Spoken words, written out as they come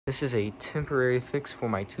This is a temporary fix for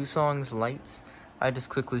my 2 songs lights. I just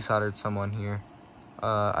quickly soldered some on here.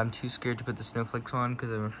 I'm too scared to put the snowflakes on because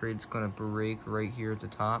I'm afraid it's gonna break right here at the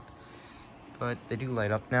top. But they do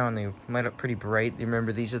light up now, and they light up pretty bright.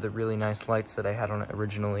 Remember, these are the really nice lights that I had on it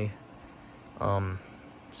originally.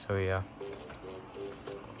 So yeah.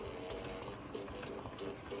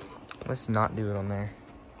 Let's not do it on there.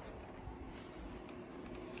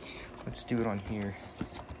 Let's do it on here.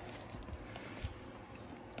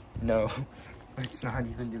 No, let's not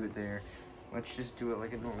even do it there. Let's just do it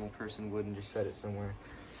like a normal person would and just set it somewhere.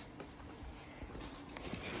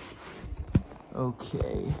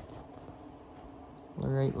 Okay.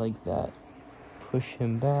 Right like that. Push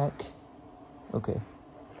him back. Okay.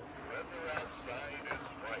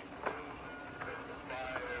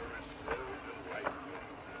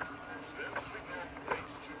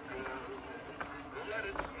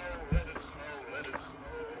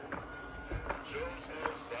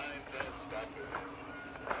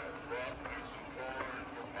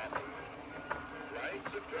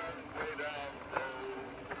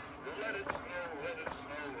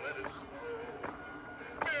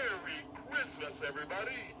 Merry Christmas,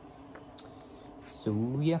 everybody!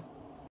 So yeah.